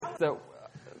that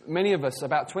many of us,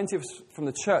 about 20 of us from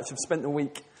the church, have spent the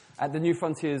week at the New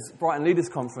Frontiers Brighton Leaders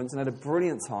Conference and had a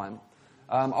brilliant time.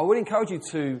 I would encourage you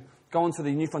to go onto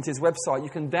the New Frontiers website. You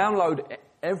can download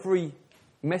every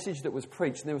message that was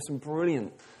preached, and there were some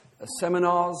brilliant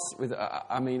seminars with,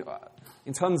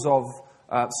 in terms of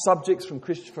subjects from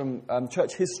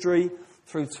church history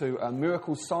through to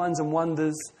miracles, signs and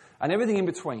wonders, and everything in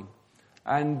between.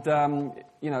 And,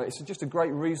 it's just a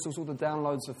great resource. All the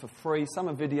downloads are for free. Some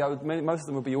are video. Most of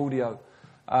them will be audio.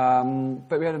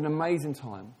 But we had an amazing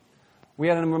time. We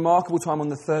had a remarkable time on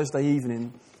the Thursday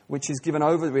evening, which is given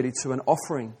over really to an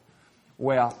offering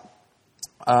where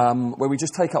we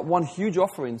just take up one huge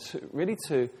offering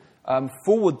to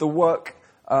forward the work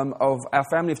of our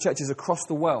family of churches across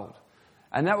the world.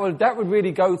 And that would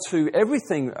really go to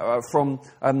everything from,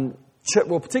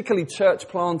 particularly church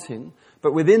planting,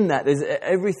 but within that there's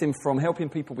everything from helping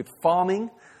people with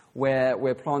farming, where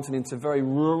we're planting into very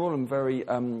rural and very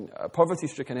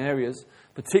poverty-stricken areas,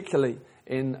 particularly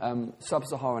in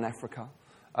sub-Saharan Africa,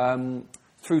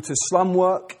 through to slum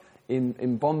work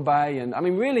in Bombay, and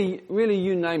really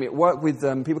you name it. Work with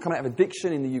people coming out of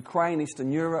addiction in the Ukraine,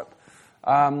 Eastern Europe,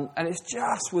 and it's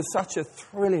just was such a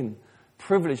thrilling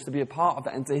privilege to be a part of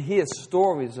that and to hear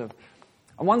stories of.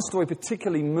 And one story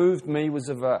particularly moved me was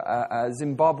of a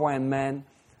Zimbabwean man,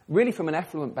 really from an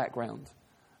affluent background,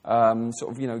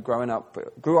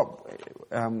 grew up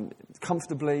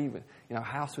comfortably, with a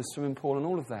house with swimming pool and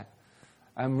all of that,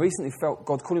 and recently felt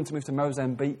God called him to move to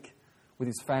Mozambique with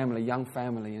his family, young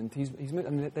family, and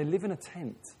they live in a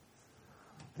tent.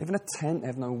 They live in a tent. They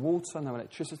have no water, no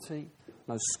electricity,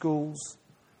 no schools,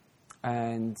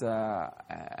 and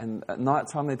at night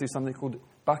time they do something called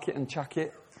bucket and chuck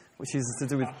it, which is to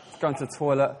do with going to the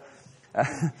toilet,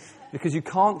 because you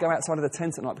can't go outside of the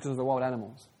tent at night because of the wild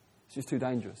animals. It's just too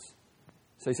dangerous.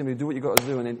 So you simply do what you've got to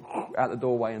do and then out the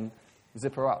doorway and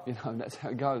zip her up, and that's how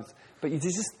it goes. But you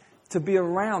just to be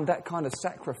around that kind of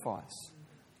sacrifice.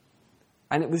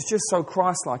 And it was just so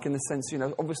Christ-like in the sense,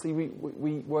 obviously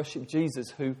we worship Jesus,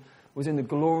 who was in the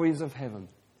glories of heaven,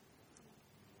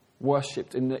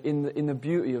 worshipped in the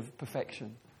beauty of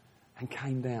perfection, and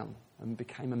came down and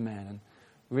became a man, and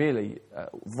really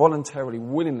voluntarily,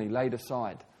 willingly laid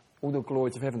aside all the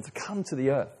glories of heaven to come to the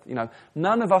earth.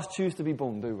 None of us choose to be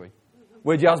born, do we?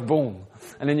 We're just born,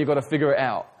 and then you've got to figure it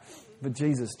out. But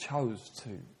Jesus chose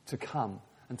to come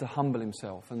and to humble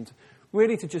himself, and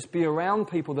really to just be around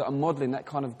people that are modelling that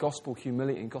kind of gospel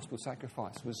humility and gospel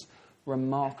sacrifice was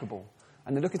remarkable.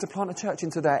 And they're looking to plant a church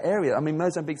into that area.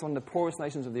 Mozambique's one of the poorest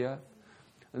nations of the earth.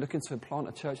 They're looking to plant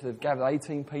a church. They've gathered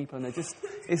 18 people, and it's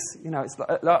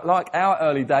like our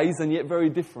early days, and yet very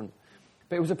different.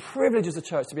 But it was a privilege as a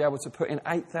church to be able to put in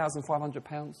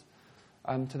 £8,500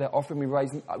 to their offering.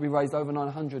 We raised over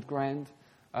 900 grand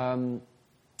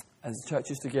as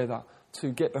churches together to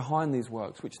get behind these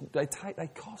works, which they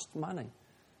cost money.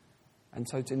 And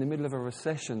so in the middle of a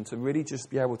recession, to really just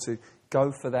be able to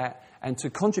go for that and to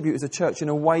contribute as a church in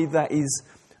a way that is,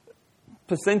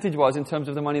 percentage-wise, in terms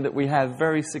of the money that we have,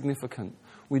 very significant.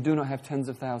 We do not have tens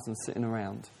of thousands sitting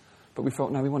around. But we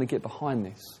felt, no, we want to get behind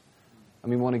this.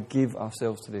 And we want to give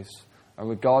ourselves to this,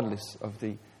 regardless of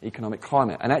the economic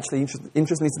climate. And actually,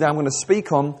 interestingly, today I'm going to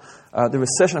speak on the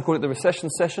recession. I call it the recession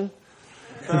session.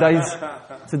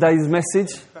 Today's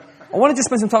message. I want to just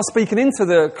spend some time speaking into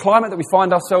the climate that we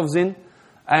find ourselves in,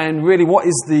 and really what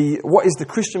is the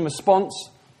Christian response.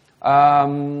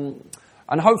 And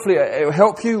hopefully it will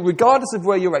help you, regardless of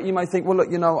where you're at. You may think, well,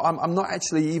 look, I'm not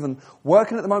actually even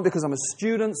working at the moment because I'm a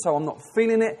student, so I'm not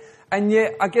feeling it. And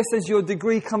yet, I guess as your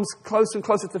degree comes closer and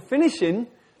closer to finishing,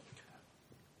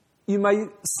 you may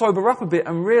sober up a bit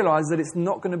and realise that it's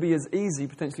not going to be as easy,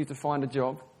 potentially, to find a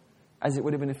job as it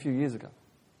would have been a few years ago.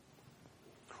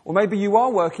 Or maybe you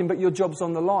are working, but your job's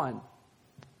on the line.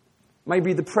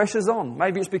 Maybe the pressure's on.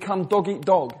 Maybe it's become dog eat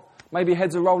dog. Maybe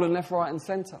heads are rolling left, right and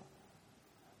centre.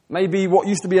 Maybe what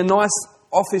used to be a nice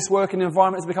office working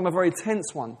environment has become a very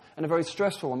tense one and a very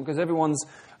stressful one because everyone's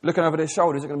looking over their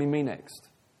shoulders. Is it going to be me next?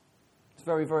 It's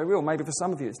very, very real. Maybe for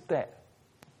some of you it's debt.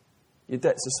 Your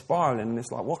debts are spiralling and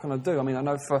it's like, what can I do? I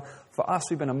know for us,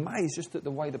 we've been amazed just at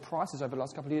the way the prices over the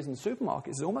last couple of years in the supermarkets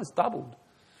has almost doubled.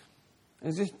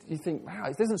 It's just, you think, wow,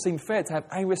 it doesn't seem fair to have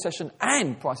a recession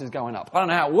and prices going up. I don't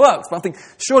know how it works, but I think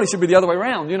surely it should be the other way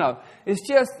around,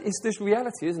 It's this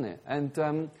reality, isn't it?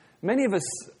 And many of us,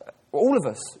 all of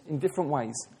us, in different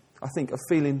ways, I think, are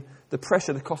feeling the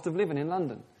pressure, the cost of living in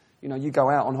London. You go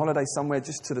out on holiday somewhere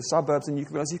just to the suburbs and you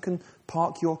realise you can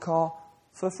park your car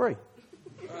for free.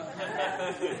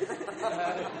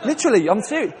 Literally, I'm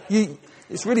serious.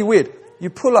 It's really weird. You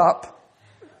pull up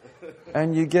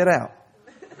and you get out.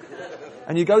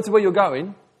 And you go to where you're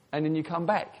going, and then you come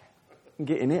back and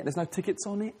get in it. There's no tickets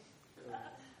on it.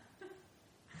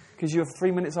 Because you're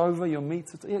 3 minutes over, your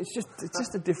meter. It's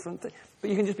just a different thing. But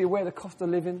you can just be aware of the cost of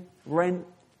living, rent.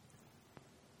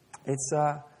 It's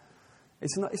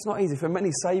not easy. For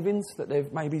many savings that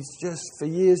they've maybe just for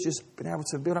years just been able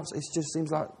to build up, it just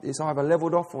seems like it's either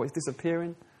leveled off or it's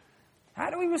disappearing. How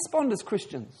do we respond as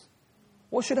Christians?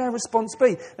 What should our response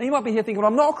be? Now you might be here thinking, well,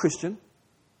 I'm not a Christian.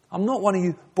 I'm not one of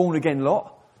you born again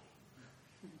lot.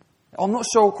 I'm not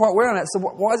sure quite where I'm at. So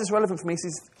why is this relevant for me? This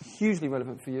is hugely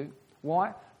relevant for you.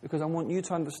 Why? Because I want you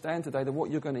to understand today that what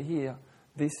you're going to hear,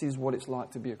 this is what it's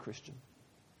like to be a Christian.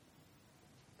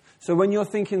 So when you're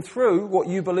thinking through what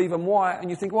you believe and why, and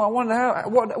you think, well, I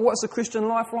wonder what's a Christian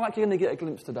life like, you're going to get a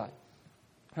glimpse today.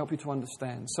 Help you to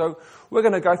understand. So we're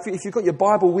going to go, if you've got your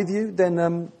Bible with you,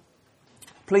 then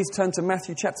please turn to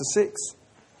Matthew chapter 6.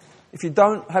 If you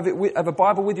don't have a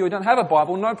Bible with you or don't have a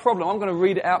Bible, no problem. I'm going to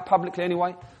read it out publicly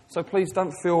anyway. So please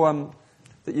don't feel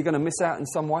that you're going to miss out in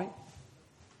some way.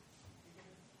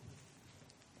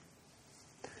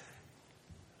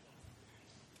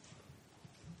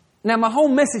 Now, my whole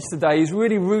message today is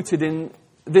really rooted in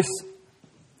this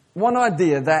one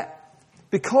idea that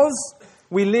because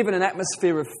we live in an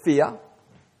atmosphere of fear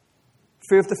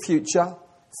of the future,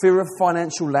 fear of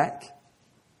financial lack,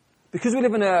 because we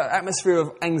live in an atmosphere of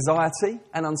anxiety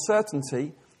and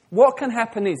uncertainty, what can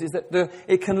happen is that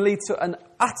it can lead to an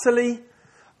utterly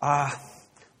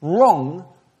wrong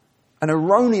an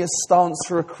erroneous stance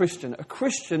for a Christian. A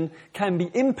Christian can be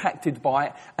impacted by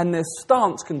it, and their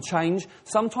stance can change,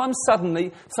 sometimes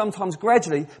suddenly, sometimes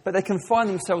gradually, but they can find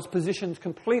themselves positioned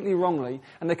completely wrongly,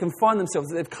 and they can find themselves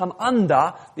that they've come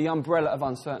under the umbrella of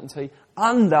uncertainty,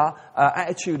 under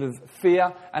attitude of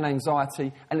fear and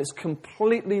anxiety, and it's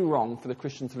completely wrong for the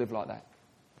Christian to live like that.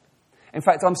 In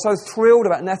fact, I'm so thrilled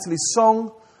about Natalie's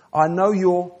song, I know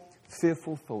your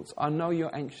fearful thoughts, I know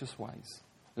your anxious ways.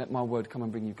 Let my word come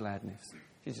and bring you gladness.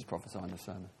 She's just prophesying the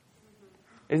sermon.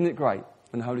 Isn't it great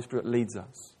when the Holy Spirit leads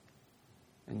us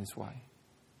in this way?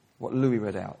 What Louis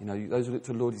read out, those who look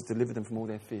to the Lord, He's delivered them from all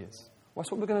their fears. Well,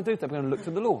 that's what we're going to do today. We're going to look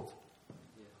to the Lord.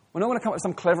 We're not going to come up with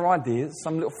some clever ideas,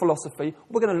 some little philosophy.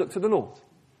 We're going to look to the Lord.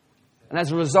 And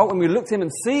as a result, when we look to Him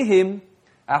and see Him,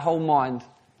 our whole mind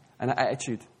and our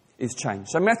attitude is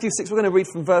changed. So Matthew 6, we're going to read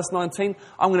from verse 19.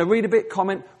 I'm going to read a bit,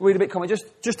 comment.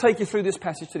 Just take you through this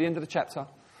passage to the end of the chapter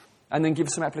and then give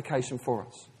some application for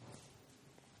us.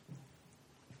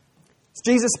 It's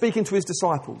Jesus speaking to His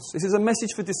disciples. This is a message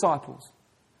for disciples.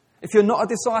 If you're not a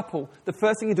disciple, the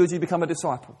first thing you do is you become a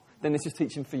disciple. Then this is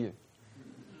teaching for you.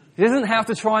 It doesn't have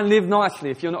to try and live nicely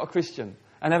if you're not a Christian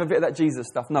and have a bit of that Jesus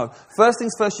stuff. No. First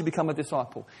things first, you become a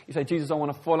disciple. You say, Jesus, I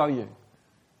want to follow you.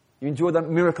 You enjoy that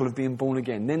miracle of being born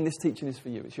again. Then this teaching is for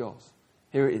you. It's yours.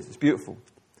 Here it is. It's beautiful.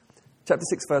 Chapter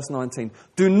 6, verse 19.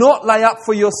 Do not lay up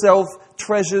for yourself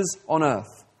treasures on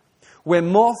earth, where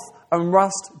moth and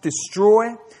rust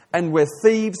destroy, and where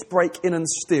thieves break in and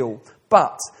steal.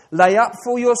 But lay up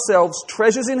for yourselves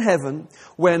treasures in heaven,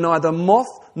 where neither moth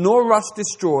nor rust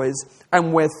destroys,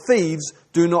 and where thieves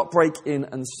do not break in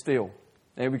and steal.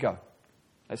 There we go.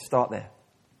 Let's start there.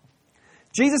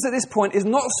 Jesus at this point is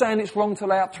not saying it's wrong to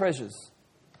lay up treasures.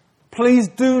 Please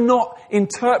do not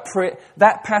interpret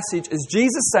that passage as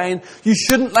Jesus saying you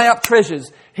shouldn't lay up treasures.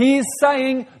 He is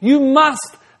saying you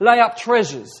must lay up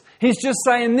treasures. He's just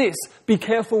saying this, be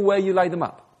careful where you lay them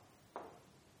up.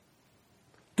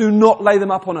 Do not lay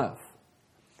them up on earth.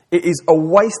 It is a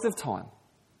waste of time.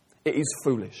 It is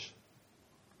foolish.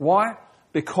 Why?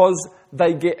 Because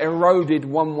they get eroded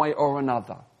one way or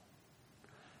another.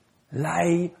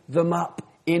 Lay them up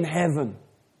in heaven.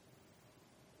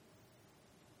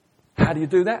 How do you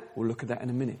do that? We'll look at that in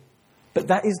a minute. But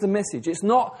that is the message. It's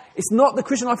not the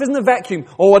Christian life isn't a vacuum.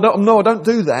 Oh, I don't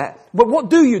do that. But what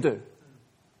do you do?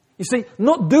 You see,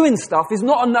 not doing stuff is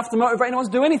not enough to motivate anyone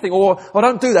to do anything. Or, I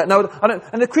don't do that. No, I don't.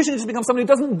 And the Christian just becomes somebody who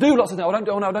doesn't do lots of things.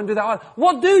 I don't do that either.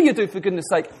 What do you do, for goodness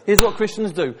sake? Here's what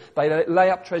Christians do. They lay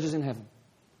up treasures in heaven.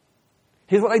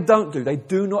 Here's what they don't do. They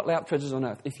do not lay up treasures on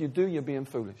earth. If you do, you're being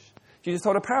foolish. Jesus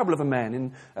told a parable of a man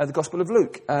in the Gospel of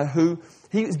Luke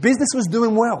his business was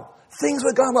doing well. Things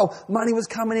were going well. Money was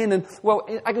coming in. And,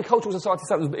 in agricultural society,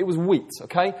 it was wheat,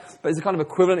 okay? But it's a kind of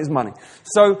equivalent is money.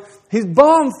 So his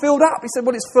barn filled up. He said,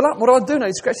 well, it's full up. What do I do now?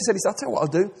 He scratched his head. He said, I'll tell you what I'll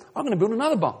do. I'm going to build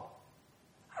another barn.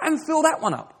 And fill that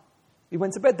one up. He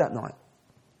went to bed that night.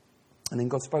 And then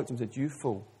God spoke to him and said, you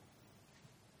fool.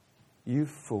 You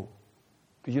fool.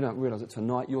 Because you don't realise that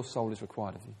tonight your soul is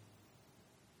required of you.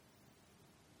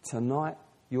 Tonight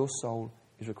your soul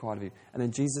is required of you. And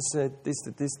then Jesus said, this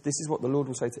is what the Lord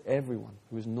will say to everyone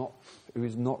who is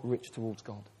not rich towards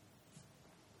God.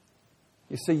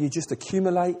 you see, you just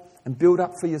accumulate and build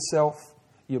up for yourself,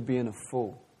 you're being a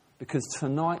fool. Because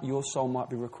tonight your soul might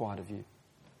be required of you.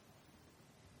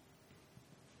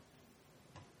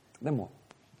 Then what?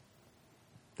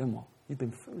 Then what? You've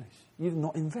been foolish. You've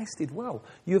not invested well.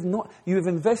 You have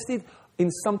invested in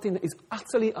something that is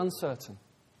utterly uncertain.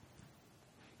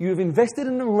 You have invested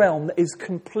in a realm that is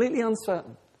completely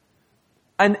uncertain.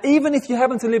 And even if you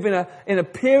happen to live in a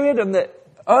period of the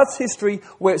Earth's history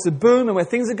where it's a boom and where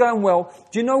things are going well,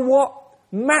 do you know what?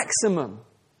 Maximum.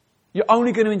 You're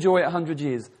only going to enjoy it 100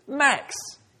 years. Max.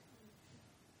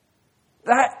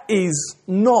 That is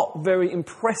not very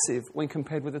impressive when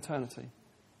compared with eternity.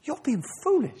 You're being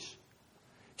foolish.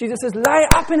 Jesus says, lay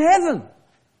it up in heaven.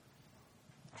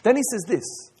 Then he says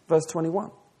this, verse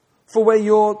 21. For where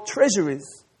your treasure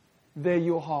is, there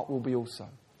your heart will be also.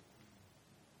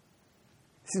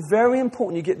 This is very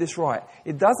important you get this right.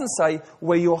 It doesn't say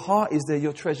where your heart is, there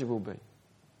your treasure will be. I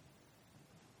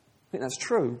think that's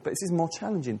true, but this is more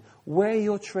challenging. Where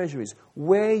your treasure is,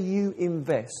 where you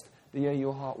invest, there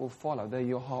your heart will follow, there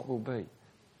your heart will be. And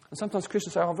sometimes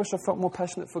Christians say, I wish I felt more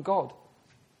passionate for God.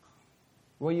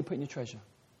 Where are you putting your treasure?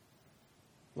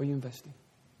 Where are you investing?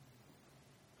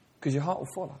 Because your heart will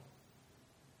follow.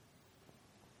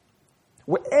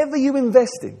 Wherever you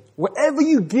invest in, wherever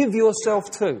you give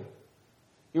yourself to,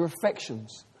 your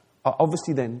affections are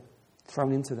obviously then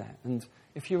thrown into that. And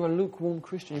if you're a lukewarm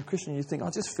Christian, you think, I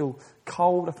just feel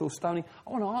cold, I feel stony. I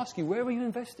want to ask you, where are you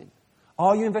investing?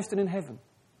 Are you investing in heaven?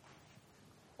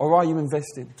 Or are you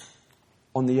investing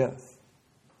on the earth?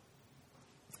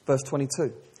 Verse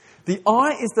 22. The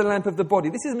eye is the lamp of the body.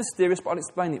 This is mysterious, but I'll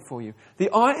explain it for you.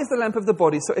 The eye is the lamp of the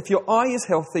body, so if your eye is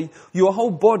healthy, your whole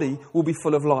body will be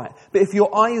full of light. But if your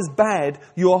eye is bad,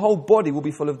 your whole body will be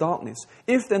full of darkness.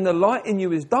 If then the light in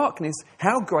you is darkness,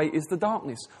 how great is the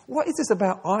darkness? What is this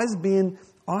about eyes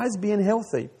being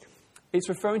healthy? It's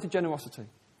referring to generosity.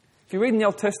 If you read in the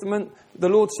Old Testament, the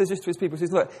Lord says this to his people. He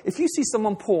says, look, if you see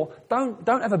someone poor, don't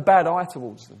have a bad eye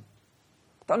towards them.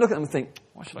 Don't look at them and think,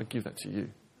 why should I give that to you?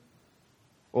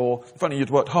 Or, if only you'd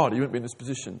worked harder, you wouldn't be in this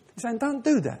position. He's saying, don't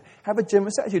do that. Have a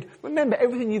generous attitude. Remember,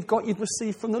 everything you've got, you've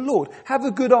received from the Lord. Have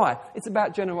a good eye. It's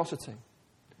about generosity.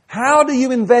 How do you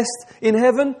invest in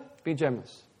heaven? Be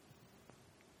generous.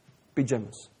 Be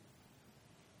generous.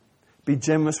 Be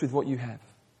generous with what you have.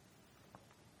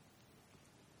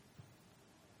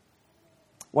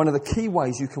 One of the key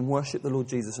ways you can worship the Lord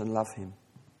Jesus and love him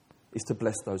is to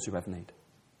bless those who have need.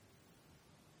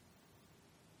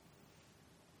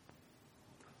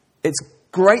 It's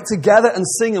great to gather and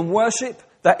sing and worship.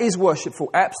 That is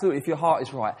worshipful, absolutely, if your heart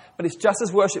is right. But it's just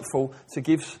as worshipful to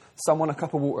give someone a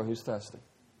cup of water who's thirsty.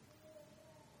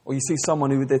 Or you see someone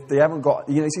who they haven't got,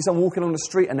 you see someone walking on the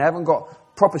street and they haven't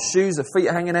got proper shoes, their feet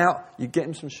are hanging out, you get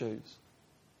them some shoes.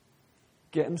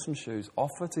 Get them some shoes.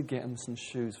 Offer to get them some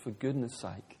shoes, for goodness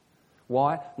sake.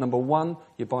 Why? Number one,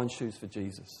 you're buying shoes for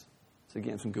Jesus. So get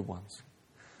them some good ones.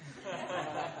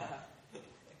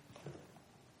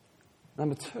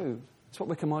 Number two, it's what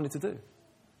we're commanded to do.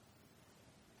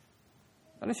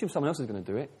 Don't assume someone else is going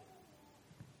to do it.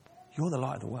 You're the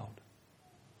light of the world.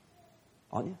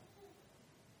 Aren't you?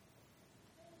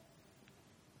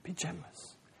 Be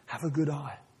generous. Have a good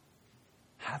eye.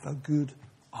 Have a good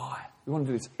eye. We want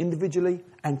to do this individually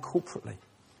and corporately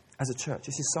as a church.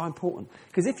 This is so important.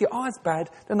 Because if your eye's bad,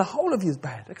 then the whole of you is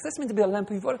bad. Because that's meant to be a lamp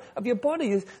of your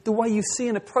body. The way you see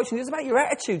and approach things. It's about your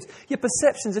attitudes, your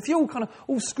perceptions. If you're all kind of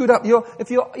all screwed up, you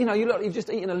look like you've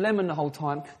just eaten a lemon the whole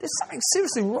time, there's something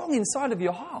seriously wrong inside of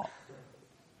your heart.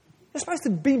 You're supposed to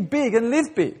be big and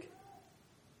live big.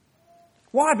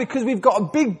 Why? Because we've got a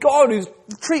big God who's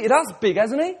treated us big,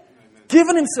 hasn't he?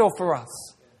 Given himself for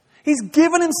us. He's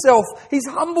given himself. He's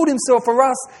humbled himself for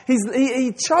us.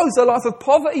 He chose a life of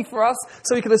poverty for us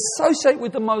so he could associate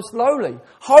with the most lowly.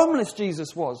 Homeless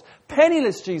Jesus was.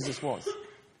 Penniless Jesus was.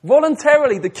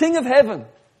 Voluntarily, the King of heaven.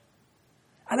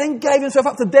 And then gave himself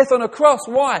up to death on a cross.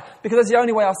 Why? Because that's the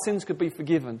only way our sins could be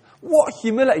forgiven. What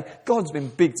humility. God's been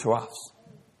big to us.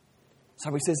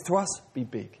 So he says to us, be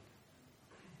big.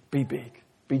 Be big.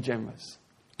 Be generous.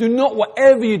 Do not,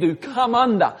 whatever you do, come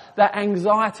under that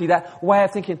anxiety, that way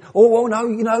of thinking, oh, well,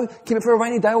 no, keep it for a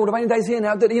rainy day, or the rainy day's here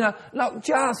now. No,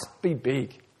 just be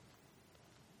big.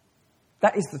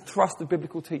 That is the thrust of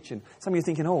biblical teaching. Some of you are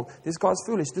thinking, oh, this guy's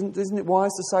foolish. Isn't it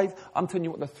wise to save? I'm telling you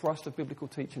what the thrust of biblical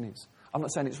teaching is. I'm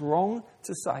not saying it's wrong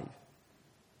to save.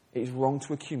 It is wrong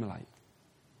to accumulate.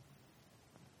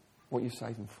 What you're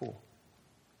saving for.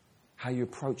 How are you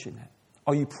approaching that?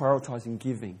 Are you prioritising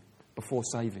giving before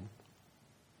saving?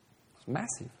 It's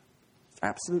massive. It's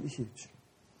absolutely huge.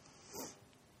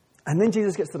 And then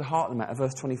Jesus gets to the heart of the matter,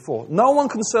 verse 24. No one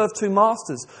can serve two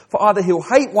masters, for either he'll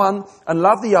hate one and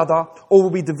love the other, or will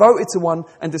be devoted to one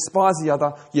and despise the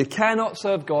other. You cannot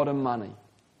serve God and money.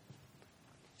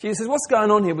 Jesus says, what's going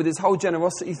on here with this whole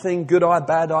generosity thing, good eye,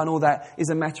 bad eye and all that, is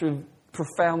a matter of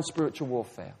profound spiritual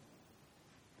warfare.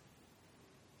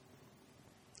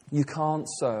 You can't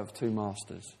serve two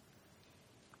masters.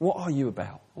 What are you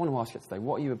about? I want to ask you today,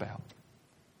 what are you about?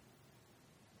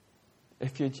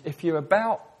 If you're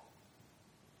about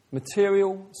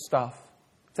material stuff,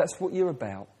 if that's what you're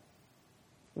about,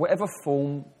 whatever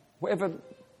form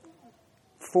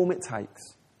it takes,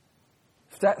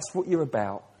 if that's what you're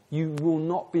about, you will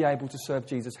not be able to serve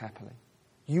Jesus happily.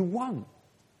 You won't.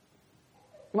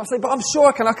 You might say, but I'm sure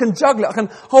I can juggle it, I can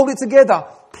hold it together.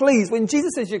 Please, when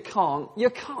Jesus says you can't, you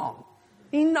can't.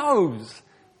 He knows.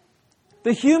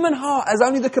 The human heart has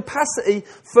only the capacity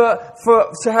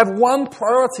to have one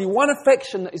priority, one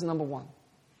affection that is number one.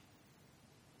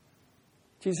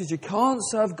 Jesus says you can't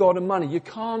serve God and money. You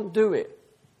can't do it.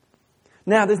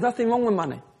 Now, there's nothing wrong with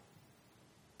money.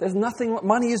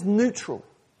 Money is neutral.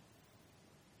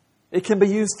 It can be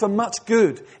used for much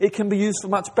good. It can be used for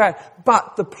much bad.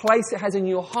 But the place it has in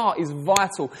your heart is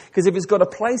vital. Because if it's got a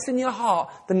place in your heart,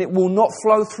 then it will not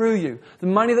flow through you. The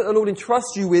money that the Lord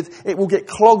entrusts you with, it will get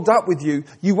clogged up with you.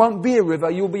 You won't be a river,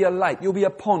 you'll be a lake, you'll be a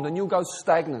pond, and you'll go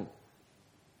stagnant.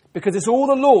 Because it's all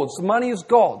the Lord's, the money is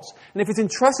God's. And if it's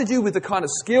entrusted you with the kind of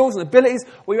skills and abilities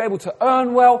where you're able to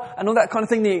earn well and all that kind of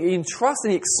thing, He entrusts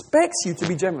and He expects you to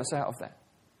be generous out of that.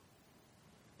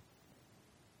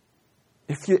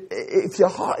 If your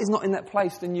heart is not in that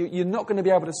place, then you're not going to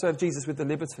be able to serve Jesus with the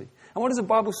liberty. And what does the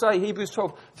Bible say? Hebrews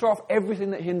 12, throw off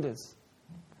everything that hinders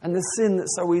and the sin that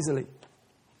so easily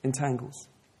entangles.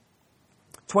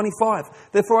 25,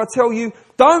 therefore I tell you,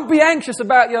 don't be anxious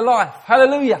about your life.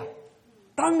 Hallelujah.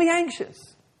 Don't be anxious.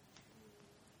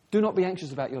 Do not be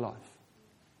anxious about your life.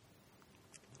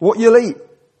 What you'll eat,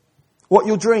 what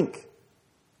you'll drink,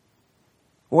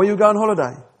 where you'll go on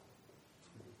holiday,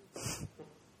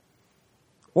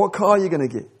 what car you're going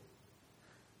to get,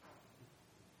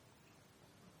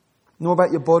 nor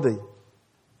about your body,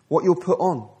 what you'll put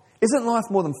on. Isn't life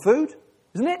more than food?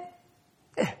 Isn't it?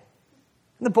 Yeah. Isn't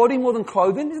the body more than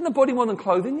clothing? Isn't the body more than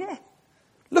clothing? Yeah.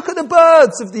 Look at the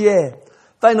birds of the air.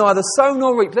 They neither sow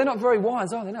nor reap. They're not very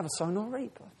wise, are they? They never sow nor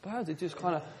reap. Birds are just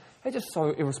they're just so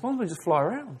irresponsible, they just fly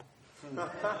around. They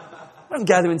don't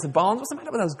gather into barns. What's the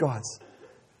matter with those guys?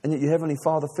 And yet your Heavenly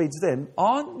Father feeds them.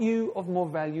 Aren't you of more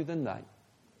value than they?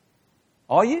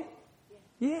 Are you?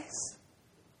 Yes.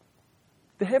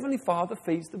 The Heavenly Father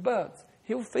feeds the birds.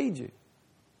 He'll feed you.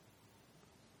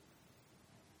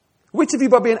 Which of you,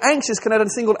 by being anxious, can add a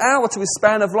single hour to his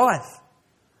span of life?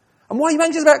 And why are you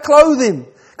anxious about clothing?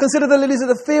 Consider the lilies of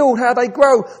the field, how they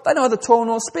grow. They neither toil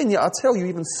nor spin. Yet I tell you,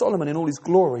 even Solomon in all his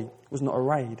glory was not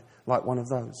arrayed like one of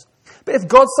those. But if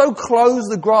God so clothes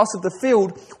the grass of the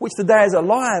field, which today is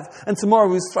alive and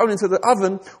tomorrow is thrown into the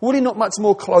oven, will He not much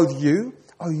more clothe you,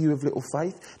 O you of little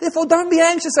faith? Therefore don't be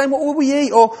anxious, saying, what will we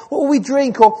eat, or what will we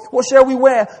drink, or what shall we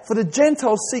wear? For the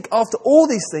Gentiles seek after all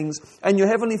these things, and your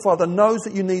Heavenly Father knows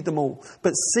that you need them all.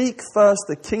 But seek first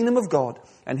the kingdom of God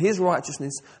and His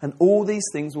righteousness, and all these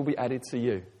things will be added to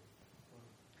you.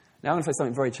 Now I'm going to say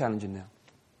something very challenging now.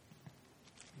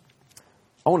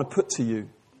 I want to put to you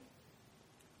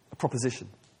a proposition,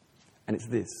 and it's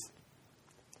this: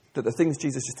 that the things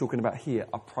Jesus is talking about here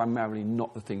are primarily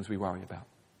not the things we worry about.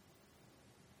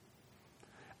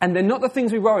 And they're not the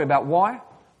things we worry about. Why?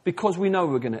 Because we know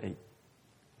we're going to eat.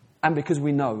 And because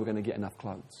we know we're going to get enough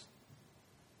clothes.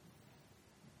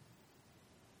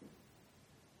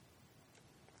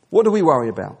 What do we worry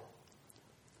about?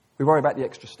 We worry about the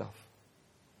extra stuff,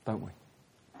 don't we?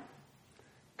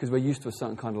 Because we're used to a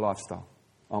certain kind of lifestyle,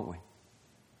 aren't we?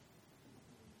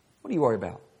 What do you worry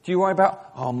about? Do you worry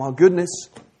about, oh my goodness,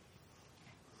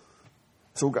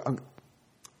 it's all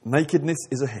nakedness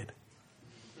is ahead.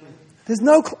 There's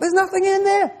nothing in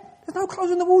there. There's no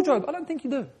clothes in the wardrobe. I don't think you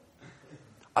do.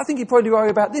 I think you probably worry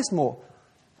about this more.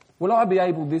 Will I be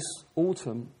able this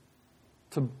autumn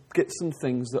to get some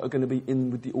things that are going to be in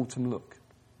with the autumn look?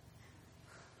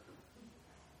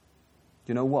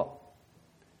 You know what?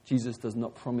 Jesus does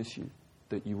not promise you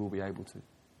that you will be able to.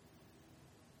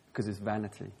 Because it's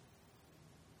vanity.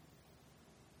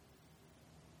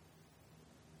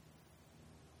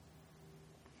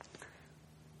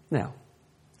 Now,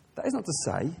 that is not to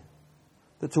say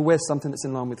that to wear something that's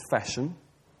in line with fashion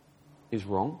is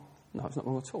wrong. No, it's not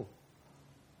wrong at all.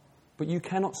 But you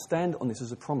cannot stand on this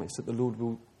as a promise that the Lord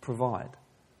will provide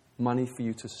money for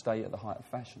you to stay at the height of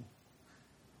fashion.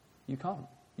 You can't.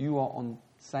 You are on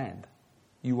sand.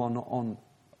 You are not on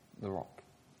the rock.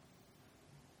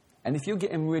 And if you're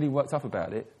getting really worked up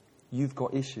about it, you've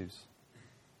got issues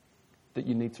that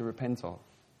you need to repent of.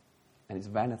 And it's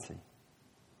vanity.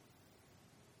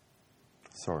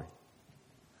 Sorry.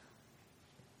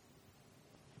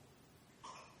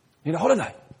 You need a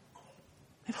holiday.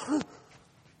 I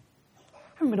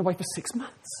haven't been away for 6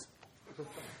 months. I'm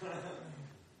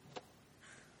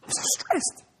so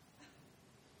stressed.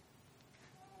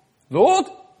 Lord,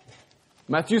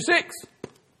 Matthew 6.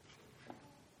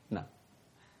 No,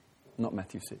 not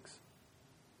Matthew 6.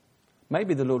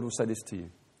 Maybe the Lord will say this to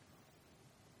you.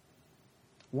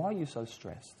 Why are you so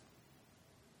stressed?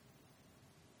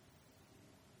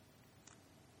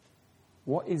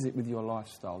 What is it with your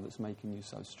lifestyle that's making you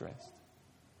so stressed?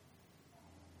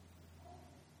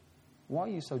 Why are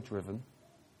you so driven?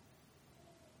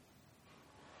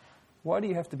 Why do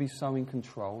you have to be so in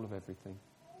control of everything?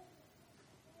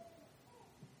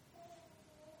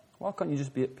 Why can't you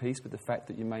just be at peace with the fact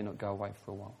that you may not go away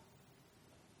for a while?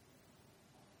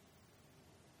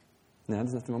 Now,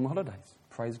 there's nothing wrong with holidays.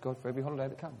 Praise God for every holiday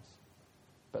that comes.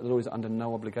 But the Lord is under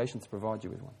no obligation to provide you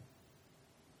with one.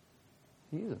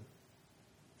 He isn't.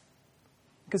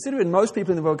 Considering most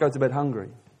people in the world go to bed hungry,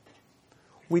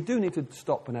 we do need to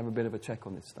stop and have a bit of a check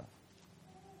on this stuff.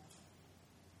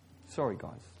 Sorry,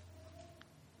 guys.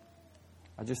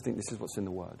 I just think this is what's in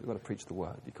the Word. We've got to preach the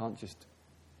Word. You can't just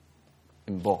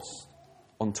emboss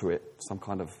onto it some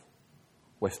kind of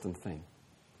Western thing.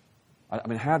 I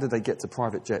mean, how did they get to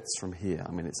private jets from here?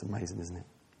 I mean, it's amazing, isn't it?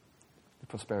 The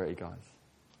prosperity guys.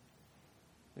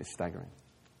 It's staggering.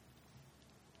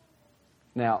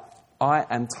 Now, I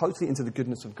am totally into the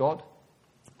goodness of God.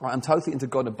 I'm totally into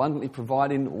God abundantly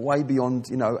providing way beyond,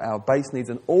 our base needs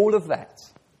and all of that.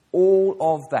 All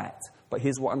of that. But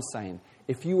here's what I'm saying.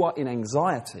 If you are in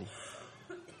anxiety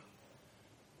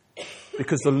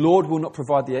because the Lord will not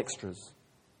provide the extras,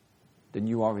 then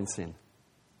you are in sin.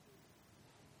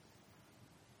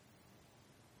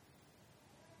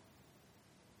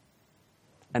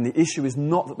 And the issue is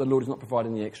not that the Lord is not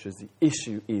providing the extras. The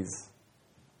issue is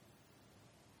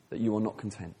that you are not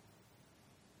content.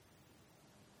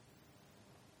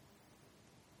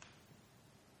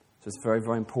 So it's very,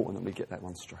 very important that we get that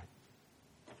one straight.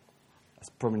 That's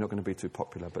probably not going to be too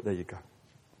popular, but there you go.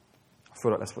 I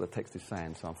feel like that's what the text is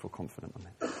saying, so I feel confident on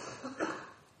it.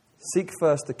 Seek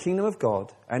first the kingdom of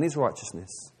God and his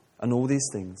righteousness, and all these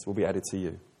things will be added to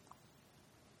you.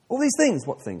 All these things,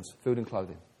 what things? Food and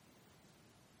clothing.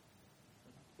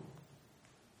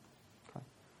 Okay.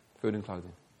 Food and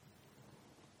clothing.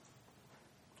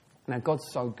 Now, God's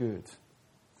so good.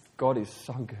 God is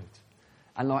so good.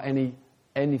 And like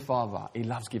any father, he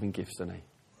loves giving gifts, doesn't he?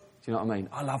 Do you know what I mean?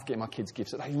 I love getting my kids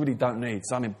gifts that they really don't need.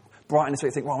 So I'm in Brighton this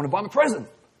week, I think, well, I want to buy them a present.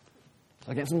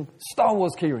 So I get some Star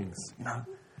Wars key rings, I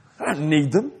don't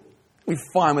need them. We're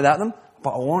fine without them.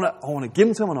 But I want to give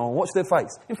them to them and I want to watch their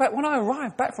face. In fact, when I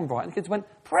arrived back from Brighton, the kids went,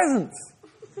 presents.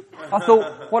 I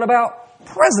thought, what about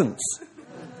presents?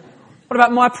 What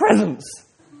about my presents?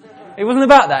 It wasn't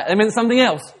about that. It meant something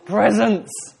else.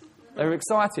 Presents. They were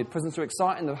excited. Presents are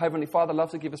exciting. The Heavenly Father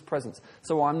loves to give us presents.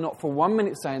 So I'm not for 1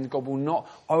 minute saying God will not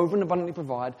over and abundantly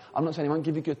provide. I'm not saying He won't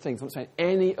give you good things. I'm not saying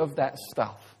any of that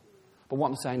stuff. But what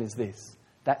I'm saying is this.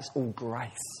 That's all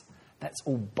grace. That's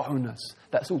all bonus.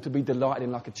 That's all to be delighted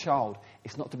in like a child.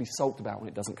 It's not to be sulked about when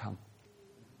it doesn't come.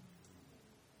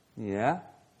 Yeah?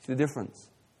 See the difference?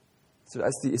 So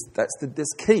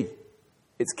that's key.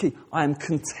 It's key. I am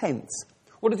content.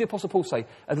 What does the Apostle Paul say?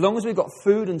 As long as we've got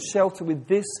food and shelter with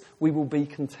this, we will be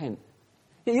content.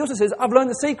 He also says, I've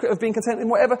learned the secret of being content in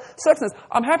whatever circumstance.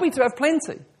 I'm happy to have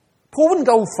plenty. Paul wouldn't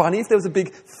go all funny if there was a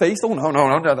big feast. Oh, no,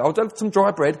 I'll have some dry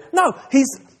bread. No, he's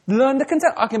learned the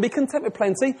content. I can be content with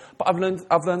plenty, but I've learned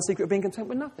the secret of being content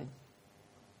with nothing.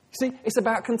 You see, it's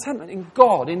about contentment in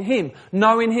God, in Him,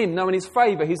 knowing His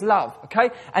favour, His love,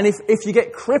 okay? And if you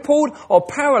get crippled or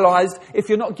paralysed, if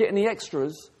you're not getting the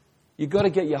extras, you've got to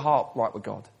get your heart right with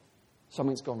God.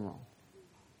 Something's gone wrong.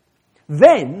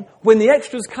 Then, when the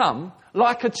extras come,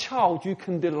 like a child, you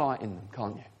can delight in them,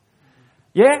 can't you?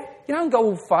 Yeah? You don't go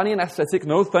all funny and aesthetic.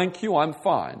 No, thank you, I'm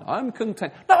fine. I'm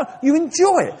content. No, you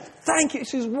enjoy it. Thank you,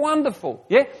 this is wonderful.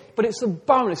 Yeah? But it's a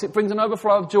bonus. It brings an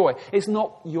overflow of joy. It's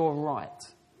not your right.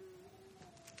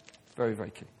 Very,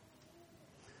 very key.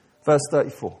 Verse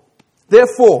 34.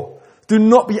 Therefore, do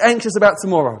not be anxious about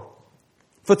tomorrow,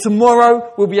 for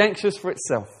tomorrow will be anxious for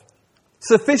itself.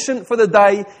 Sufficient for the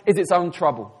day is its own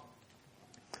trouble.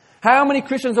 How many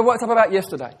Christians are worked up about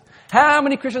yesterday? How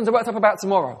many Christians are worked up about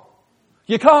tomorrow?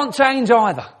 You can't change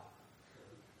either.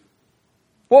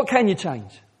 What can you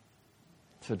change?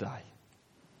 Today.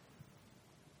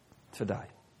 Today.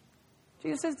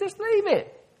 Jesus says, just leave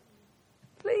it.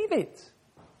 Leave it.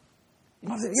 You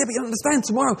might say, yeah, but you understand,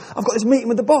 tomorrow I've got this meeting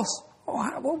with the boss. All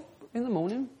right, well, in the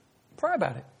morning, pray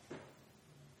about it.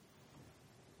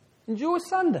 Enjoy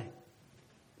Sunday.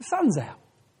 The sun's out.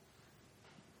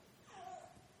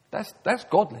 That's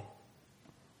godly.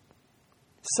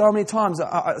 So many times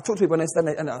I talk to people and they stand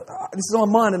there, and this is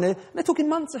on my mind, and they're talking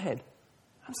months ahead.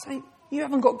 I'm saying, you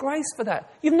haven't got grace for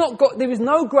that. There is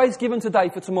no grace given today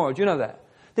for tomorrow. Do you know that?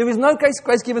 There is no grace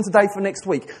given today for next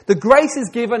week. The grace is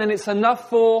given and it's enough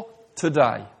for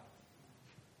today.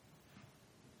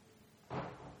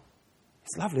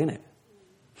 It's lovely, isn't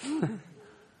it?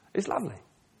 It's lovely.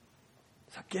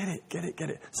 So get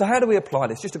it. So how do we apply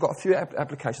this? Just I've got a few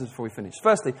applications before we finish.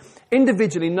 Firstly,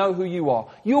 individually know who you are.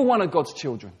 You're one of God's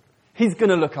children. He's going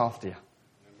to look after you.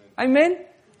 Amen?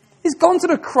 He's gone to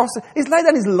the cross. He's laid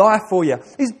down his life for you.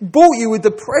 He's bought you with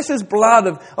the precious blood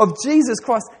of Jesus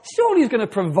Christ. Surely he's going to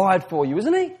provide for you,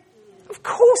 isn't he? Of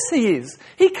course he is.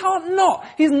 He can't not.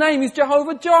 His name is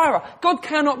Jehovah Jireh. God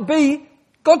cannot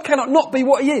not be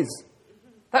what he is.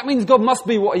 That means God must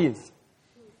be what he is.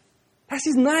 That's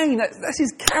his name. That's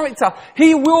his character.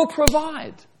 He will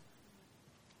provide.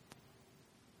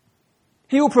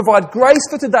 He will provide grace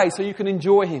for today so you can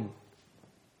enjoy him.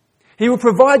 He will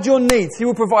provide your needs. He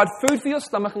will provide food for your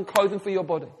stomach and clothing for your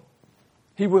body.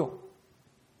 He will.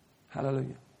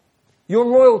 Hallelujah. You're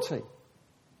royalty.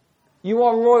 You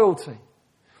are royalty.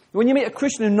 When you meet a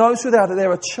Christian who knows who they are,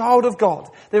 they're a child of God.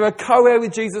 They're a co-heir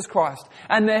with Jesus Christ.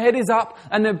 And their head is up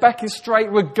and their back is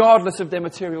straight regardless of their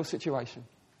material situation.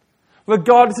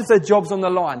 Regardless if their job's on the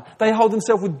line. They hold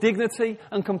themselves with dignity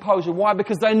and composure. Why?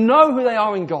 Because they know who they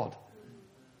are in God.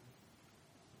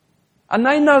 And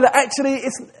they know that actually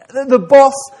it's the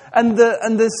boss and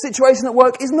the situation at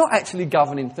work is not actually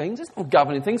governing things. It's not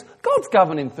governing things. God's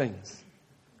governing things.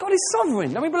 God is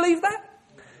sovereign. Don't we believe that?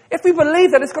 If we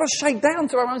believe that, it's got to shake down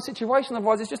to our own situation.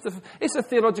 Otherwise, it's a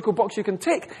theological box you can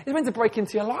tick. It's meant to break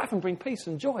into your life and bring peace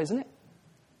and joy, isn't it?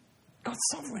 God's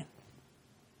sovereign.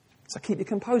 So keep your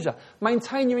composure.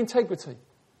 Maintain your integrity.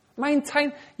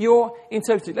 Maintain your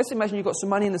integrity. Let's imagine you've got some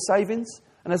money in the savings,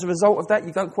 and as a result of that,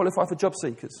 you don't qualify for job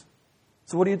seekers.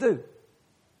 So what do?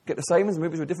 Get the savings and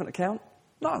move it to a different account?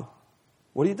 No.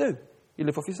 What do? You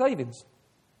live off your savings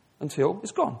until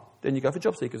it's gone. Then you go for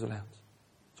job seekers allowance.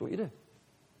 That's what you do.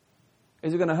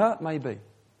 Is it going to hurt? Maybe.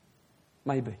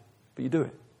 But you do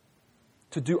it.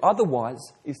 To do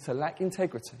otherwise is to lack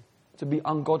integrity. To be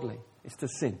ungodly is to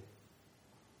sin.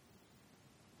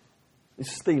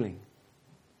 It's stealing.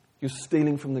 You're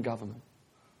stealing from the government.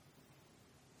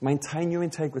 Maintain your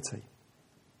integrity.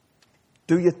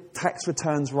 Do your tax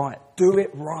returns right. Do it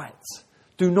right.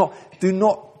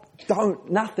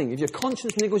 Nothing. If your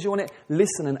conscience niggles you on it,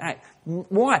 listen and act.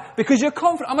 Why? Because you're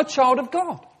confident. I'm a child of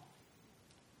God.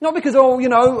 Not because,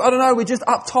 we're just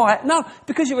uptight. No,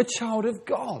 because you're a child of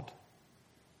God.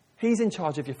 He's in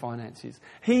charge of your finances.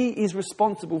 He is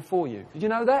responsible for you. Did you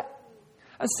know that?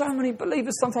 And so many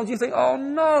believers, sometimes you think, oh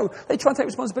no, they try and take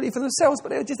responsibility for themselves, but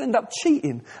they'll just end up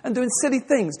cheating and doing silly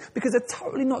things because they're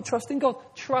totally not trusting God.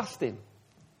 Trust him.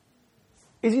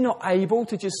 Is he not able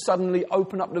to just suddenly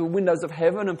open up the windows of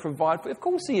heaven and provide for you? Of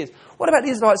course he is. What about the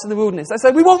Israelites in the wilderness? They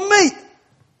say, we want meat.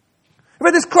 We've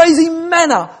had this crazy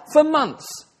manna for months.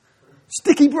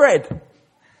 Sticky bread.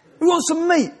 We want some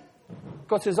meat.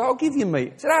 God says, I'll give you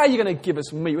meat. He said, how are you going to give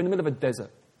us meat? We're in the middle of a desert.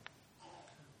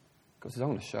 God says, I'm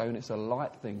going to show you, and it's a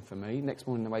light thing for me. Next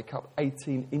morning I wake up,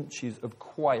 18 inches of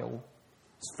quail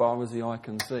as far as the eye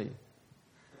can see.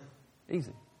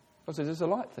 Easy. God says, it's a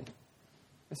light thing.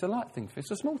 It's a light thing.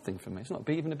 It's a small thing for me. It's not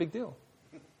even a big deal.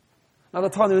 Another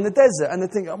time they're in the desert and they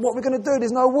think, what are we going to do?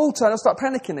 There's no water. And they'll start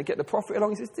panicking. They get the prophet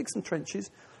along. He says, dig some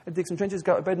trenches. They dig some trenches,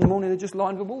 go to bed in the morning, they're just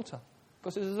lined with water.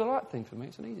 God says, it's a light thing for me.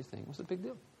 It's an easy thing. What's the big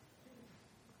deal?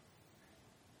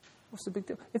 What's the big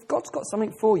deal? If God's got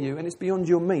something for you and it's beyond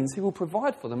your means, he will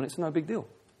provide for them and it's no big deal.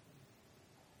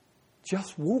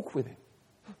 Just walk with him.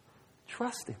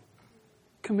 Trust him.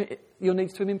 Commit your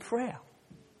needs to him in prayer.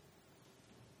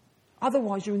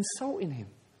 Otherwise, you're insulting him.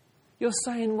 You're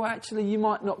saying, well, actually, you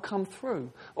might not come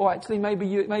through. Or actually, maybe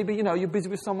you're busy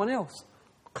with someone else.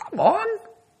 Come on.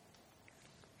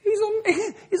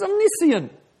 He's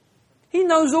omniscient. He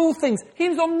knows all things.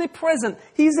 He's omnipresent.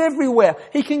 He's everywhere.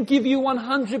 He can give you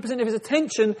 100% of his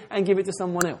attention and give it to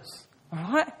someone else. All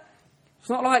right? It's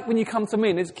not like when you come to me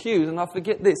and there's queues and I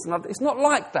forget this. It's not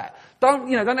like that.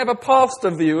 Don't have a pastor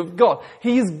view of God.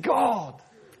 He's God.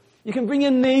 You can bring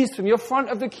your needs to him. You're front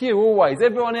of the queue always.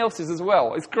 Everyone else is as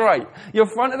well. It's great. You're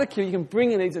front of the queue. You can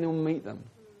bring your needs and he'll meet them.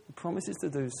 He promises to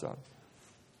do so.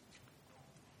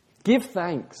 Give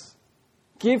thanks.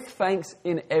 Give thanks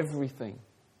in everything.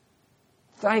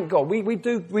 Thank God. We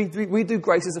do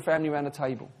grace as a family around the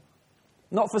table.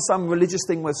 Not for some religious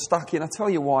thing we're stuck in. I tell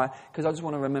you why. Because I just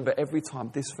want to remember every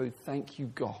time, this food, thank you,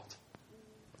 God.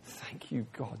 Thank you,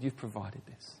 God. You've provided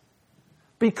this.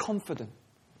 Be confident.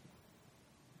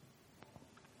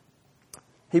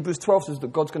 Hebrews 12 says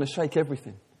that God's going to shake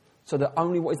everything, so that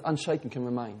only what is unshaken can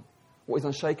remain. What is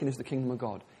unshaken is the kingdom of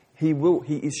God. He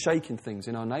is shaking things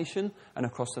in our nation and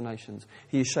across the nations.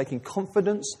 He is shaking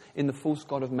confidence in the false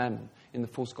god of mammon, in the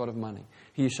false god of money.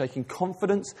 He is shaking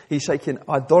confidence. He's shaking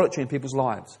idolatry in people's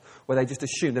lives, where they just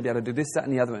assume they'll be able to do this, that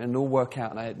and the other, and it'll all work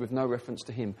out with no reference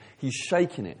to him. He's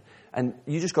shaking it. And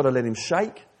you just got to let him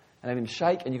shake, and let him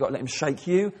shake, and you've got to let him shake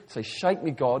you. Say, shake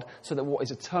me, God, so that what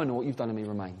is eternal, what you've done in me,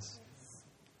 remains.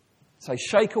 Say,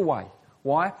 shake away.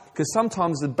 Why? Because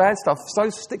sometimes the bad stuff so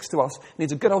sticks to us, it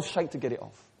needs a good old shake to get it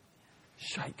off.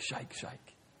 Shake, shake,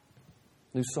 shake.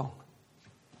 New song.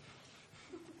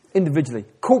 Individually,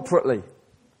 corporately,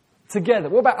 together.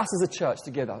 What about us as a church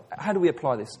together? How do we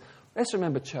apply this? Let's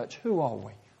remember, church, who are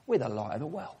we? We're the light of the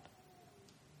world.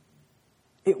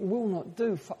 It will not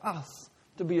do for us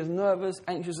to be as nervous,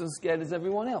 anxious and scared as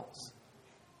everyone else.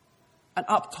 And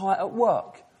uptight at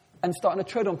work. And starting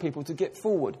to tread on people to get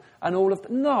forward. And all of that.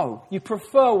 No, you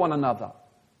prefer one another.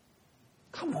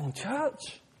 Come on,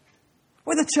 church.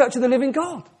 We're the church of the living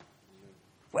God.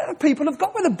 We're the people of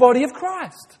God. We're the body of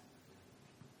Christ.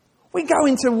 We go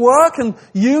into work and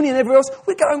uni and everywhere else.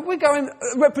 We're going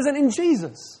representing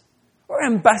Jesus. We're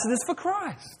ambassadors for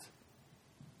Christ.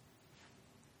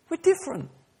 We're different.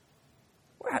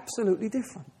 We're absolutely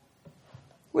different.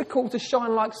 We're called to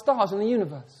shine like stars in the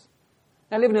universe.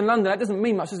 Now, living in London, that doesn't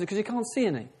mean much, does it? Because you can't see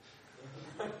any.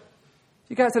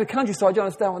 You go out to the countryside, you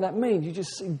understand what that means. You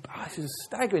just see, this is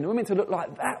staggering. We're meant to look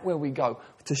like that where we go,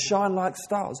 to shine like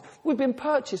stars. We've been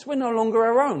purchased. We're no longer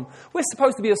our own. We're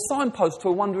supposed to be a signpost to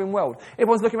a wandering world.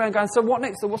 Everyone's looking around going, so what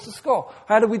next? So what's the score?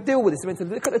 How do we deal with this? We're meant to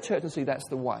look at the church and see that's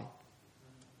the way.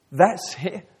 That's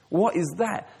it. What is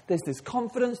that? There's this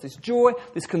confidence, this joy,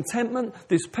 this contentment,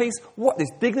 this peace. What? This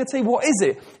dignity? What is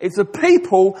it? It's a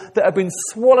people that have been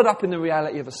swallowed up in the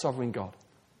reality of a sovereign God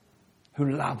who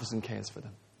loves and cares for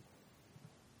them.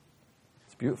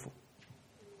 It's beautiful.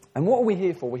 And what are we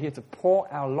here for? We're here to pour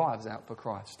our lives out for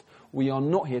Christ. We are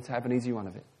not here to have an easy run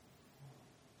of it.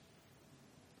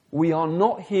 We are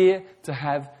not here to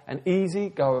have an easy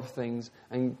go of things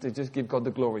and to just give God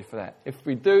the glory for that. If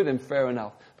we do, then fair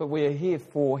enough. But we are here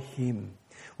for Him.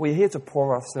 We're here to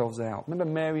pour ourselves out. Remember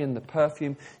Mary and the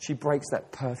perfume? She breaks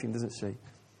that perfume, doesn't she?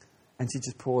 And she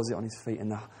just pours it on His feet,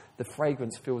 and the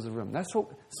fragrance fills the room. That's what.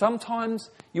 Sometimes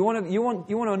you want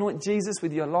to anoint Jesus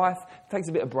with your life. It takes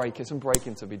a bit of breaking, some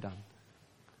breaking to be done.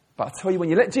 But I tell you, when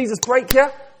you let Jesus break you,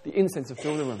 the incense will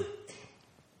fill the room.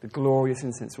 The glorious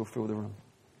incense will fill the room.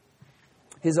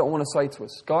 Here's what I want to say to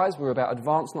us. Guys, we're about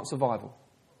advance, not survival.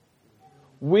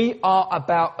 We are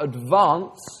about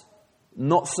advance,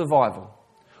 not survival.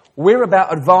 We're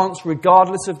about advance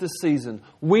regardless of the season.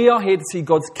 We are here to see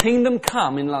God's kingdom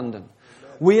come in London.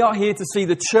 We are here to see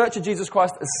the Church of Jesus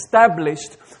Christ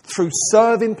established through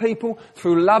serving people,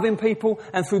 through loving people,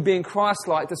 and through being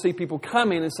Christ-like, to see people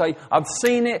come in and say, I've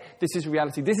seen it, this is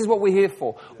reality. This is what we're here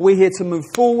for. We're here to move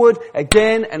forward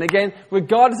again and again.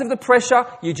 Regardless of the pressure,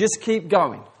 you just keep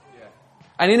going.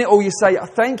 And in it all you say,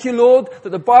 thank you, Lord, that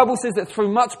the Bible says that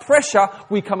through much pressure,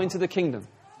 we come into the kingdom.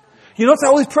 You not say,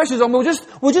 all these pressures on, we'll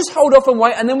just hold off and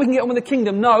wait and then we can get on with the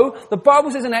kingdom. No, the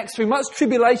Bible says in Acts, through much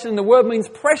tribulation, and the word means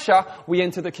pressure, we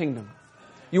enter the kingdom.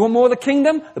 You want more of the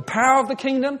kingdom, the power of the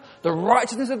kingdom, the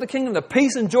righteousness of the kingdom, the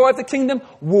peace and joy of the kingdom?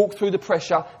 Walk through the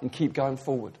pressure and keep going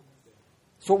forward.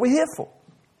 That's what we're here for.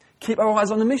 Keep our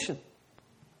eyes on the mission.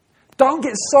 Don't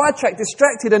get sidetracked,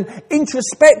 distracted and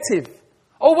introspective.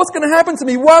 Oh, what's going to happen to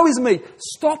me? Woe is me.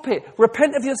 Stop it.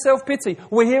 Repent of your self-pity.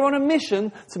 We're here on a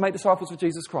mission to make disciples of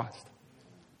Jesus Christ.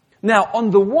 Now,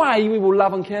 on the way, we will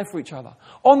love and care for each other.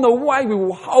 On the way, we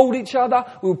will hold each other.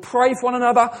 We'll pray for one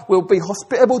another. We'll be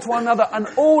hospitable to one another and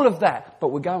all of that. But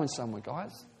we're going somewhere,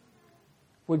 guys.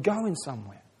 We're going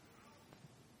somewhere.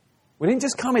 We didn't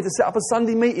just come here to set up a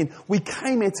Sunday meeting. We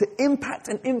came here to impact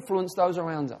and influence those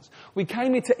around us. We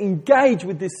came here to engage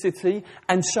with this city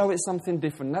and show it something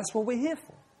different. That's what we're here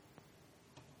for.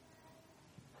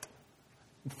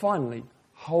 And finally,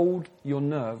 hold your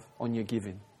nerve on your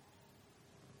giving.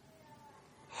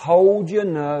 Hold your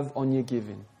nerve on your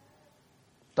giving.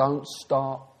 Don't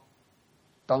stop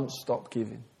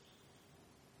giving.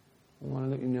 I want to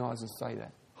look in the eyes and say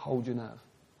that. Hold your nerve.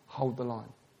 Hold the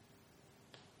line.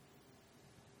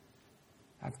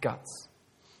 Have guts.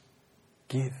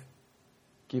 Give.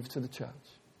 Give to the church.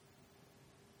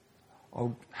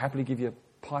 I'll happily give you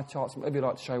pie charts, whatever you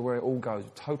like, to show where it all goes.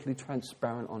 Totally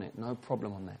transparent on it. No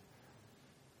problem on that.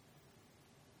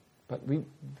 But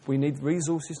we need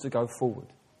resources to go forward.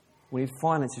 We need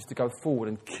finances to go forward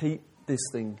and keep this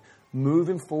thing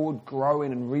moving forward,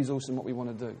 growing and resourcing what we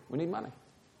want to do. We need money.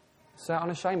 Say it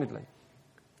unashamedly.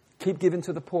 Keep giving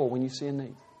to the poor when you see a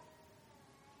need.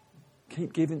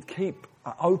 Keep giving, keep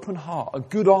an open heart, a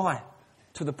good eye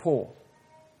to the poor.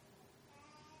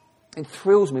 It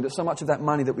thrills me that so much of that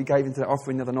money that we gave into that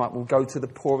offering the other night will go to the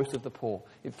poorest of the poor.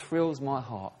 It thrills my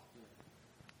heart.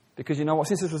 Because you know what,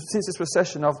 since this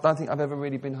recession, I don't think I've ever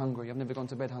really been hungry. I've never gone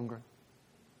to bed hungry.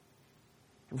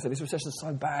 People say, this recession's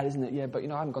so bad, isn't it? Yeah, but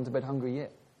I haven't gone to bed hungry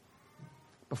yet.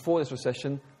 Before this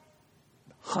recession,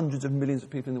 hundreds of millions of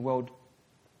people in the world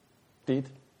did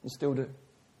and still do.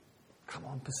 Come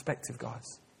on, perspective,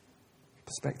 guys.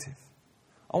 Perspective.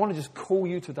 I want to just call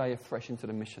you today afresh into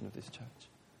the mission of this church.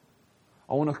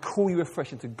 I want to call you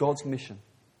afresh into God's mission,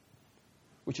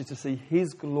 which is to see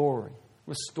His glory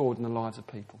restored in the lives of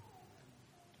people.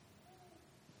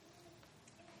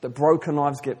 That broken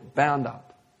lives get bound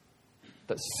up.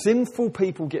 That sinful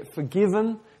people get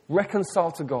forgiven,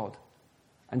 reconciled to God,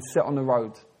 and set on the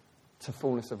road to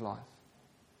fullness of life.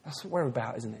 That's what we're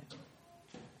about, isn't it?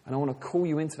 And I want to call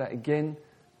you into that again,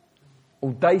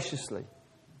 audaciously,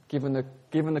 given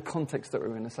the context that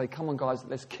we're in, and say, come on guys,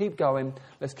 let's keep going,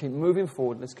 let's keep moving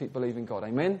forward, let's keep believing God.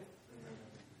 Amen?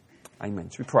 Amen.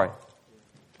 Should we pray?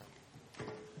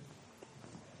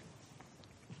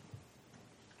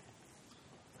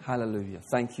 Hallelujah.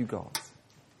 Thank you, God.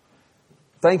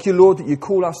 Thank you, Lord, that you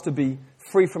call us to be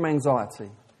free from anxiety.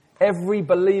 Every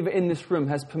believer in this room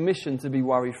has permission to be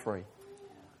worry-free.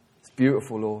 It's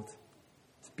beautiful, Lord.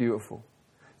 It's beautiful.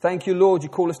 Thank you, Lord, you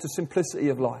call us to simplicity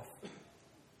of life.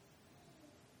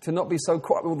 To not be so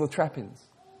caught up with all the trappings,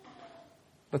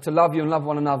 but to love you and love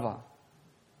one another.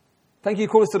 Thank you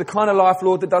call us to the kind of life,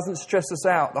 Lord, that doesn't stress us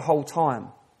out the whole time.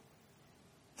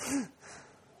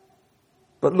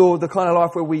 But, Lord, the kind of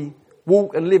life where we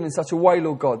walk and live in such a way,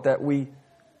 Lord God, that we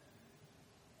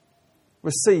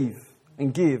receive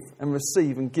and give and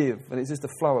receive and give, and it's just a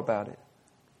flow about it.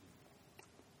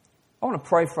 I want to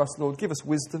pray for us, Lord. Give us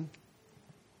wisdom.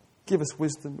 Give us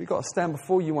wisdom. We've got to stand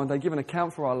before you one day, give an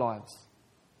account for our lives.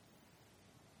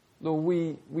 Lord,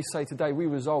 we say today, we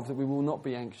resolve that we will not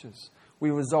be anxious. We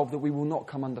resolve that we will not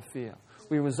come under fear.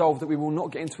 We resolve that we will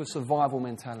not get into a survival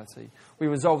mentality. We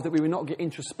resolve that we will not get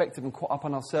introspective and caught up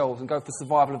on ourselves and go for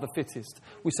survival of the fittest.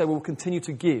 We say we'll continue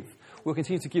to give. We'll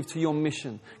continue to give to your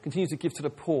mission. Continue to give to the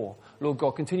poor, Lord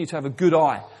God. Continue to have a good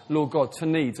eye, Lord God, to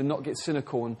needs and not get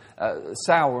cynical and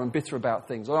sour and bitter about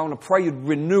things. Lord, I want to pray you'd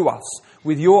renew us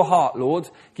with your heart, Lord.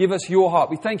 Give us your heart.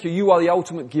 We thank you. You are the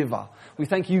ultimate giver. We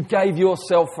thank you gave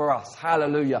yourself for us.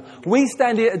 Hallelujah. We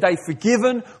stand here today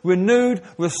forgiven, renewed,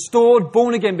 restored,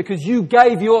 born again because you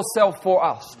gave yourself for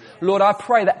us. Lord, I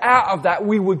pray that out of that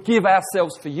we would give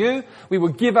ourselves for you. We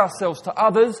would give ourselves to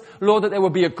others. Lord, that there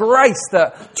would be a grace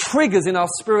that triggers in our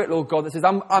spirit, Lord God, that says,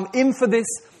 I'm in for this.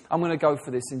 I'm going to go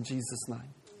for this in Jesus'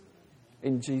 name.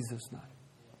 In Jesus' name.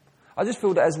 I just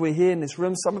feel that as we're here in this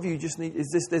room, some of you just need,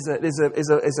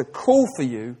 there's a call for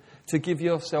you to give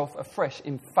yourself afresh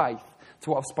in faith to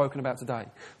what I've spoken about today.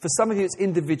 For some of you, it's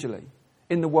individually,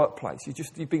 in the workplace.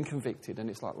 You've been convicted and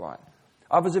it's like, right.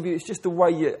 Others of you, it's just the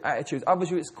way your attitude. Others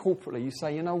of you, it's corporately. You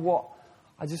say, you know what?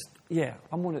 I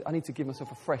need to give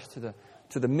myself afresh to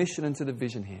the mission and to the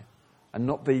vision here, and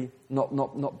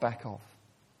not back off.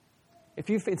 If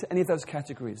you fit into any of those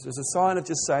categories, there's a sign of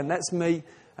just saying, that's me,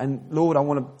 and Lord, I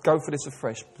want to go for this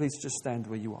afresh. Please just stand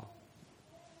where you are.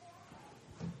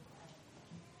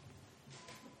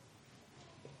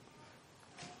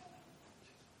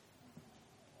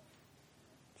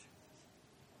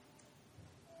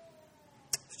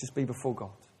 Just be before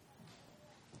God.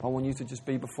 I want you to just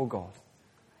be before God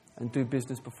and do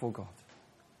business before God.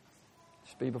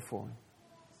 Just be before Him.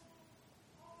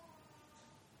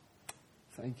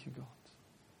 Thank you, God.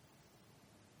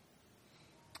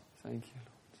 Thank you, Lord.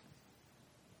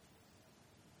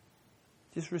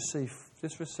 Just receive.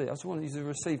 I just want you to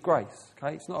receive grace.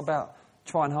 Okay? It's not about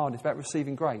trying hard. It's about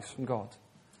receiving grace from God.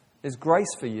 There's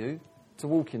grace for you to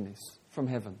walk in this from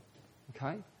heaven.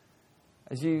 Okay?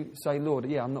 As you say, Lord,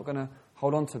 I'm not going to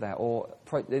hold on to that. Or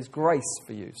pray, there's grace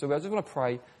for you. So I just want to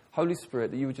pray, Holy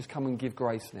Spirit, that you would just come and give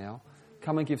grace now.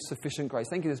 Come and give sufficient grace.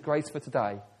 Thank you, there's grace for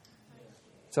today.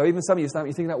 So even some of you, you're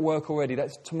thinking about work already.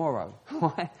 That's tomorrow.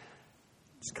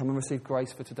 Just come and receive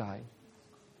grace for today.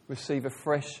 Receive a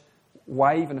fresh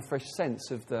wave and a fresh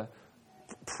sense of the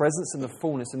presence and the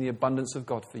fullness and the abundance of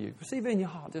God for you. Receive it in your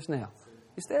heart just now.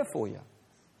 It's there for you.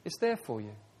 It's there for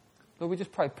you. Lord, we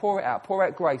just pray, pour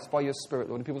out grace by your Spirit,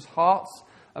 Lord, in people's hearts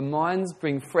and minds,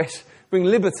 bring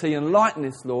liberty and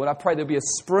lightness, Lord. I pray there'll be a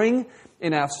spring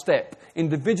in our step,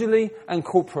 individually and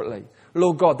corporately.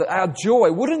 Lord God, that our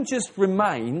joy wouldn't just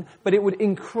remain, but it would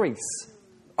increase.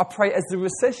 I pray as the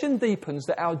recession deepens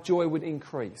that our joy would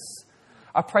increase.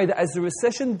 I pray that as the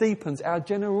recession deepens, our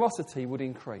generosity would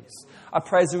increase. I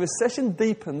pray as the recession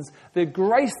deepens, the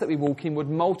grace that we walk in would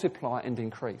multiply and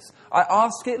increase. I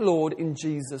ask it, Lord, in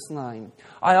Jesus' name.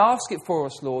 I ask it for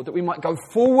us, Lord, that we might go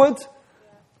forward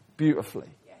beautifully.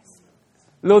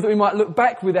 Lord, that we might look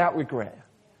back without regret.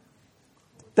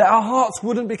 That our hearts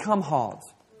wouldn't become hard.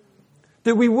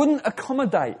 That we wouldn't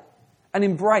accommodate and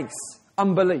embrace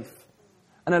unbelief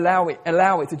and allow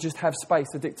it to just have space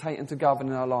to dictate and to govern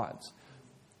in our lives.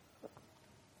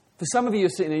 For some of you, you're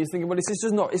sitting there, you're thinking, well,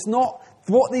 it's not,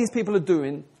 what these people are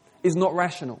doing is not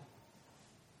rational.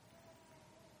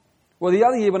 Well, the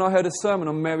other year when I heard a sermon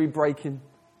on Mary breaking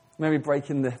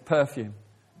the perfume,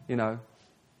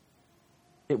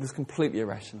 it was completely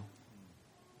irrational.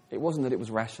 It wasn't that it was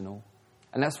rational.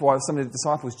 And that's why some of the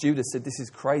disciples, Judas, said, this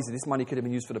is crazy. This money could have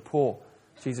been used for the poor.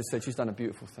 Jesus said, she's done a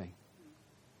beautiful thing.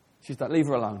 Leave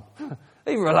her alone.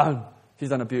 Leave her alone. She's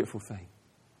done a beautiful thing.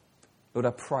 Lord,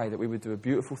 I pray that we would do a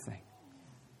beautiful thing.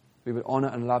 We would honour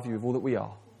and love you with all that we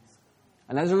are.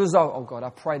 And as a result, oh God, I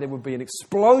pray there would be an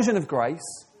explosion of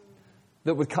grace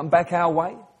that would come back our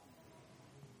way.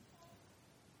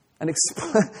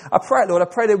 I pray, Lord, I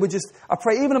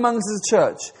pray even among us as a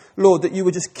church, Lord, that you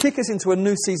would just kick us into a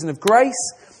new season of grace,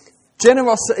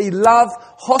 generosity, love,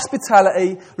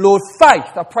 hospitality, Lord,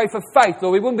 faith. I pray for faith,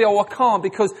 Lord. We wouldn't be, I can't,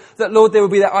 because that, Lord, there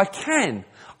would be that I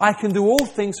can do all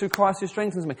things through Christ who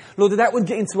strengthens me. Lord, that would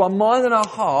get into our mind and our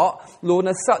heart, Lord,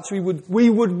 and as such we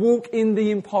would walk in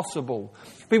the impossible.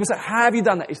 People say, how have you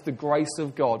done that? It's the grace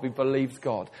of God. We believed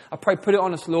God. I pray, put it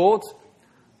on us, Lord.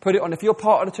 Put it on. If you're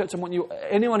part of the church,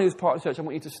 anyone who's part of the church, I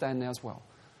want you to stand now as well.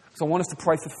 So I want us to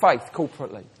pray for faith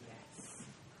corporately.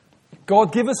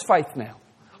 God, give us faith now.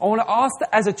 I want to ask that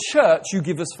as a church, you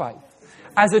give us faith.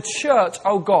 As a church,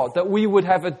 oh God, that we would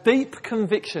have a deep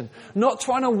conviction, not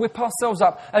trying to whip ourselves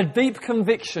up, a deep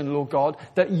conviction, Lord God,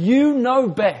 that you know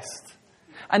best.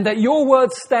 And that your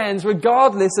word stands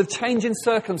regardless of changing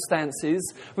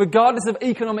circumstances, regardless of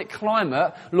economic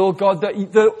climate, Lord God, that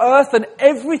the earth and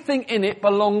everything in it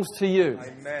belongs to you.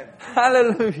 Amen.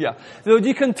 Hallelujah. Lord,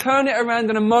 you can turn it around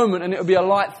in a moment and it'll be a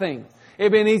light thing.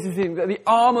 It'll be an easy thing. That the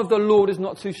arm of the Lord is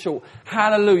not too short.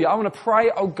 Hallelujah. I want to pray,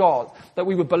 oh God, that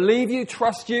we would believe you,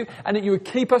 trust you, and that you would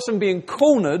keep us from being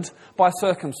cornered by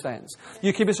circumstance.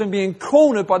 You keep us from being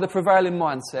cornered by the prevailing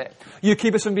mindset. You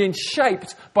keep us from being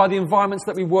shaped by the environments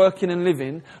that we work in and live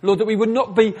in. Lord, that we would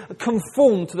not be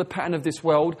conformed to the pattern of this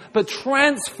world, but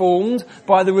transformed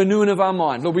by the renewing of our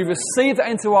mind. Lord, we receive that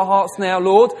into our hearts now,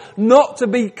 Lord, not to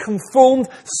be conformed,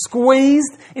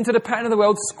 squeezed into the pattern of the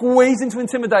world, squeezed into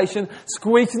intimidation,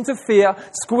 squeezed into fear,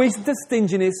 squeezed into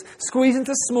stinginess, squeezed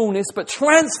into smallness, but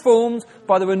transformed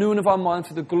by the renewing of our mind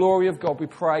to the glory of God. We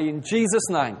pray in Jesus'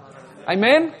 name.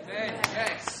 Amen? Amen.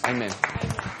 Yes. Amen.